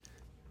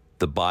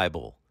The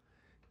Bible.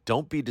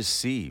 Don't be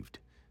deceived.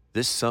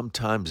 This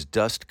sometimes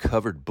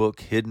dust-covered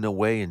book hidden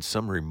away in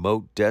some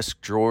remote desk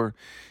drawer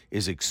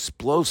is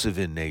explosive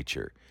in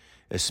nature,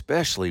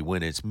 especially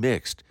when it's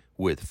mixed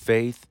with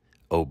faith,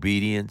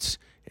 obedience,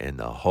 and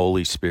the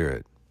Holy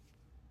Spirit.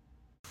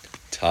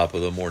 Top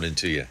of the morning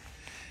to you.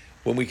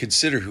 When we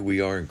consider who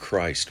we are in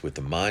Christ with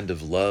the mind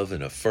of love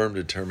and a firm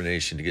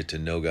determination to get to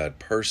know God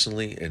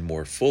personally and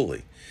more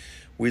fully,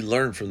 we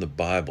learn from the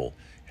Bible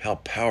how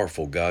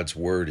powerful God's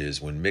Word is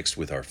when mixed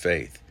with our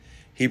faith.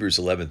 Hebrews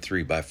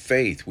 11:3, by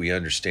faith we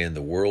understand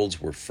the worlds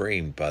were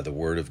framed by the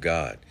Word of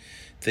God.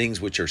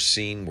 Things which are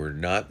seen were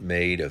not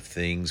made of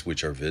things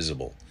which are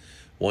visible.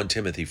 1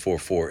 Timothy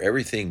 4:4,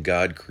 everything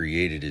God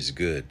created is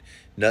good.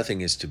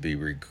 Nothing is to be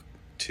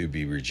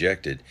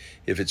rejected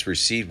if it's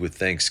received with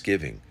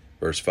thanksgiving.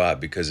 Verse 5,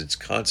 because it's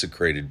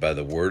consecrated by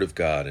the Word of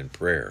God and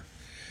prayer.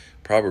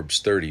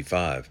 Proverbs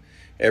 30:5,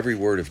 every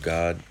word of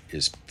God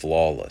is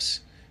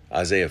flawless.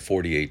 Isaiah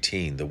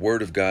 40:18, the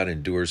Word of God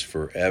endures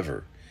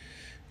forever.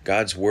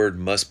 God's Word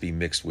must be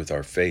mixed with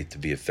our faith to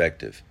be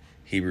effective.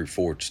 Hebrews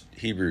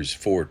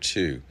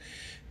 4:2,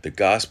 the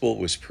gospel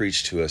was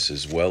preached to us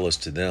as well as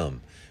to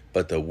them,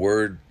 but the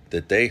word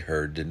that they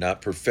heard did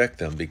not perfect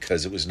them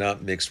because it was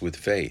not mixed with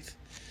faith.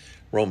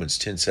 Romans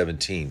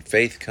 10:17,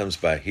 faith comes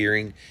by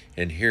hearing,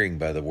 and hearing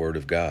by the Word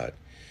of God.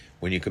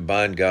 When you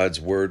combine God's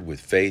Word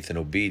with faith and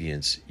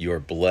obedience, you are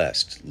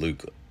blessed.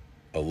 Luke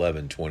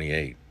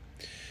 11:28.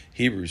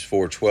 Hebrews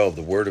 4:12,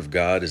 the Word of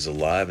God is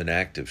alive and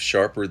active,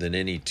 sharper than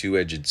any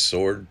two-edged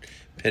sword,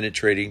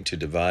 penetrating to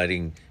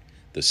dividing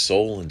the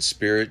soul and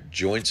spirit,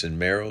 joints and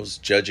marrows,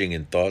 judging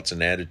in thoughts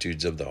and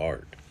attitudes of the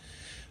heart.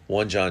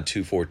 1 John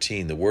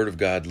 2:14, the Word of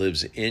God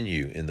lives in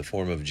you in the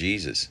form of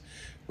Jesus.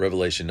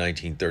 Revelation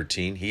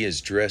 19:13, he is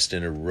dressed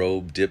in a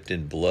robe dipped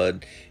in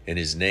blood, and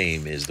his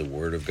name is the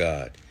Word of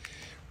God.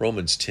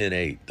 Romans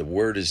 10:8, the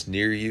Word is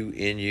near you,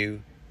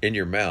 in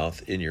your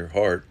mouth, in your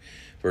heart.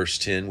 Verse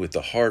 10, with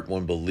the heart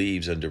one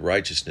believes unto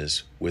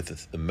righteousness,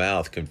 with the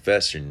mouth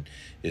confession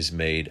is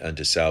made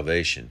unto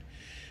salvation.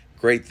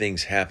 Great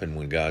things happen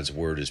when God's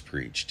Word is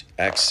preached.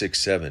 Acts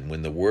 6:7,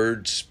 when the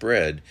Word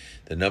spread,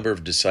 the number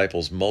of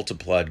disciples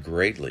multiplied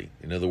greatly.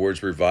 In other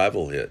words,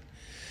 revival hit.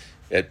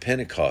 At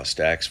Pentecost,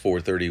 Acts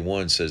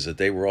 4:31 says that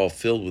they were all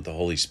filled with the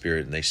Holy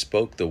Spirit, and they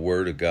spoke the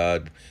Word of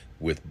God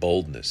with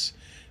boldness.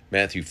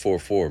 Matthew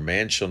 4:4,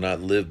 man shall not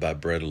live by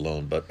bread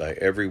alone, but by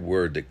every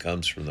word that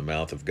comes from the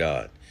mouth of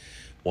God.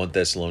 1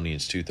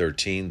 Thessalonians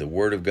 2:13, the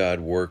Word of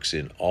God works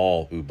in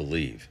all who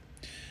believe.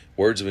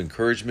 Words of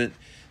encouragement,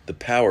 the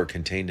power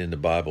contained in the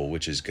Bible,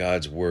 which is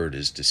God's Word,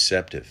 is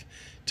deceptive.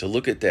 To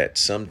look at that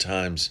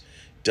sometimes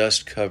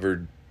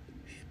dust-covered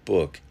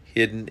book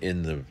hidden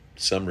in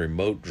some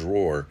remote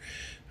drawer,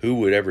 who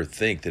would ever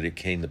think that it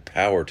contained the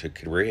power to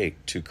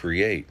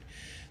create,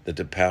 that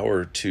the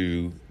power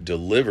to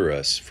deliver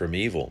us from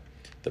evil,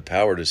 the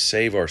power to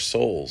save our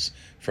souls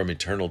from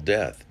eternal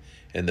death,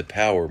 and the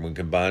power, when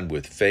combined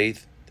with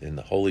faith in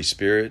the Holy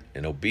Spirit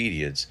and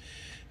obedience,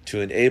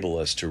 to enable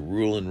us to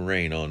rule and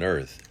reign on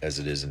earth as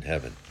it is in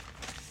heaven.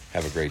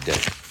 Have a great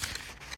day.